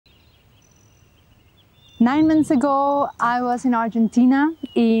9 months ago, I was in Argentina,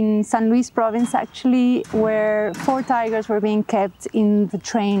 in San Luis province actually, where 4 tigers were being kept in the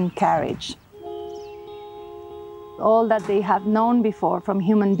train carriage. All that they have known before from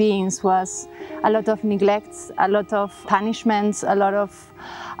human beings was a lot of neglects, a lot of punishments, a lot of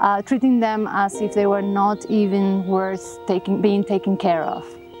treating them as if they were not even worth being taken care of.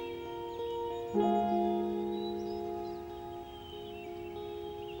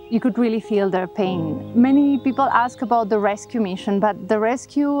 You could really feel their pain. Many people ask about the rescue mission, but the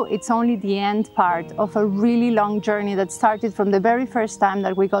rescue, it's only the end part of a really long journey that started from the very first time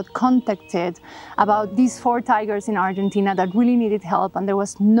that we got contacted about these 4 tigers in Argentina that really needed help, and there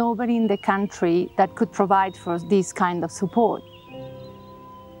was nobody in the country that could provide for this kind of support.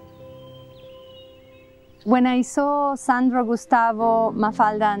 When I saw Sandro, Gustavo,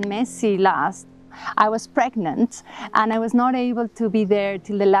 Mafalda and Messi last, I was pregnant and I was not able to be there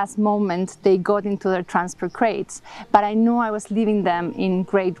till the last moment they got into their transport crates, but I knew I was leaving them in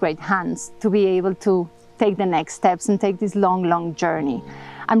great hands to be able to take the next steps and take this long journey.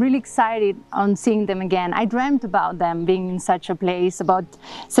 I'm really excited on seeing them again. I dreamt about them being in such a place, about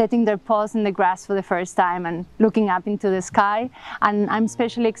setting their paws in the grass for the first time and looking up into the sky. And I'm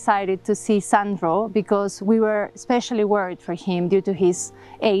especially excited to see Sandro because we were especially worried for him due to his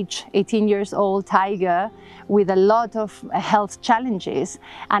age, 18 years old tiger with a lot of health challenges.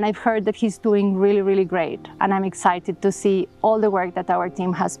 And I've heard that he's doing really great. And I'm excited to see all the work that our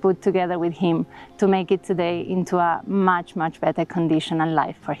team has put together with him to make it today into a much better condition and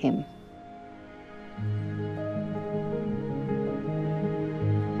life for him.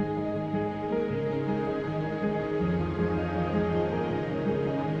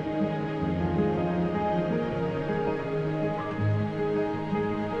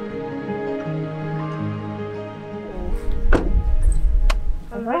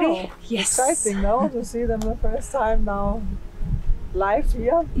 Already? Yes. Exciting, no? To see them the first time now live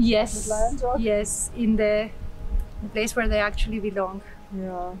here? Yes. At LIONSROCK? Yes, in the place where they actually belong.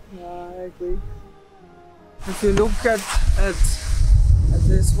 Yeah, I agree. If you look at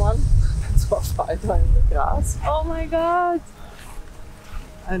this one, it's Mafalda in the grass. Oh my God!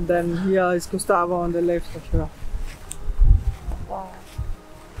 And then here is Gustavo on the left of her. Wow.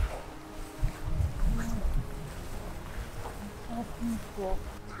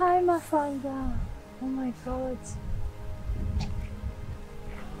 Hi Mafalda! Oh my God!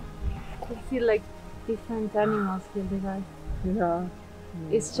 I feel like different animals here today. Yeah.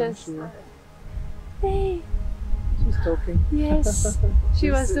 It's just... Sure. Hey! She's talking. Yes!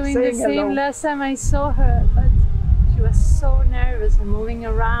 She was doing the same hello. last time I saw her, but she was so nervous and moving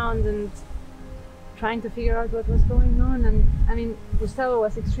around and trying to figure out what was going on. And I mean, Gustavo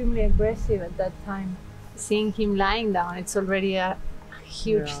was extremely aggressive at that time. Seeing him lying down, it's already a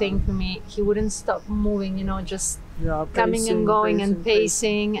huge thing for me. He wouldn't stop moving, you know, just coming and going and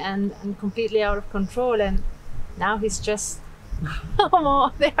pacing and completely out of control. And now he's just,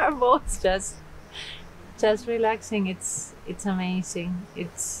 they are both just relaxing. It's amazing.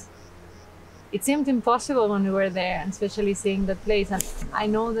 It seemed impossible when we were there, and especially seeing that place. And I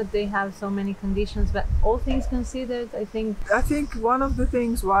know that they have so many conditions, but all things considered, I think one of the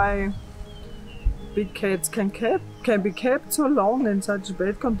things why big cats can be kept so long in such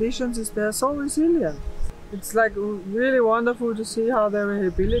bad conditions is they're so resilient. It's like really wonderful to see how they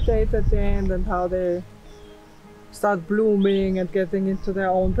rehabilitate at the end and how they start blooming and getting into their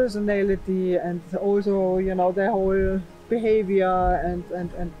own personality, and also, you know, their whole behavior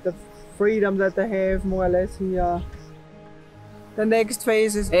and the freedom that they have more or less here. The next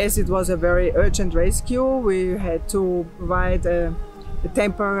phase is, as it was a very urgent rescue, we had to provide a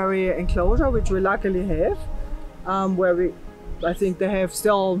temporary enclosure, which we luckily have, where I think they have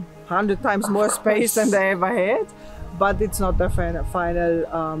still 100 times more space than they ever had, but it's not their final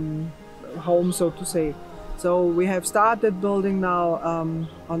home, so to say. So we have started building now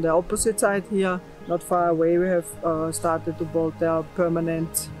on the opposite side here, not far away. We have started to build their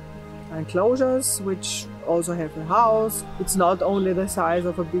permanent enclosures, which also have a house. It's not only the size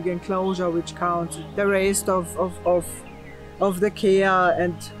of a big enclosure which counts, the rest of the care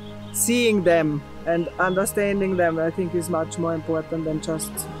and seeing them and understanding them, I think, is much more important than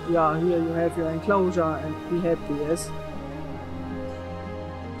just, yeah, here you have your enclosure and be happy, yes.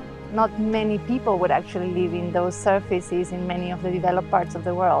 Not many people would actually live in those surfaces in many of the developed parts of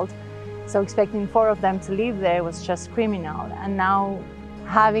the world. So expecting 4 of them to live there was just criminal. And now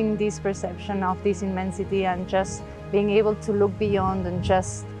having this perception of this immensity and just being able to look beyond and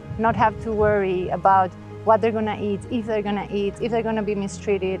just not have to worry about what they're gonna eat, if they're gonna be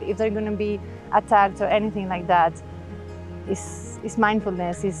mistreated, if they're gonna be attacked or anything like that. is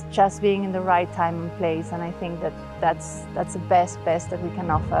mindfulness, is just being in the right time and place. And I think that's the best that we can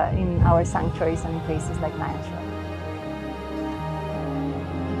offer in our sanctuaries and in places like LIONSROCK.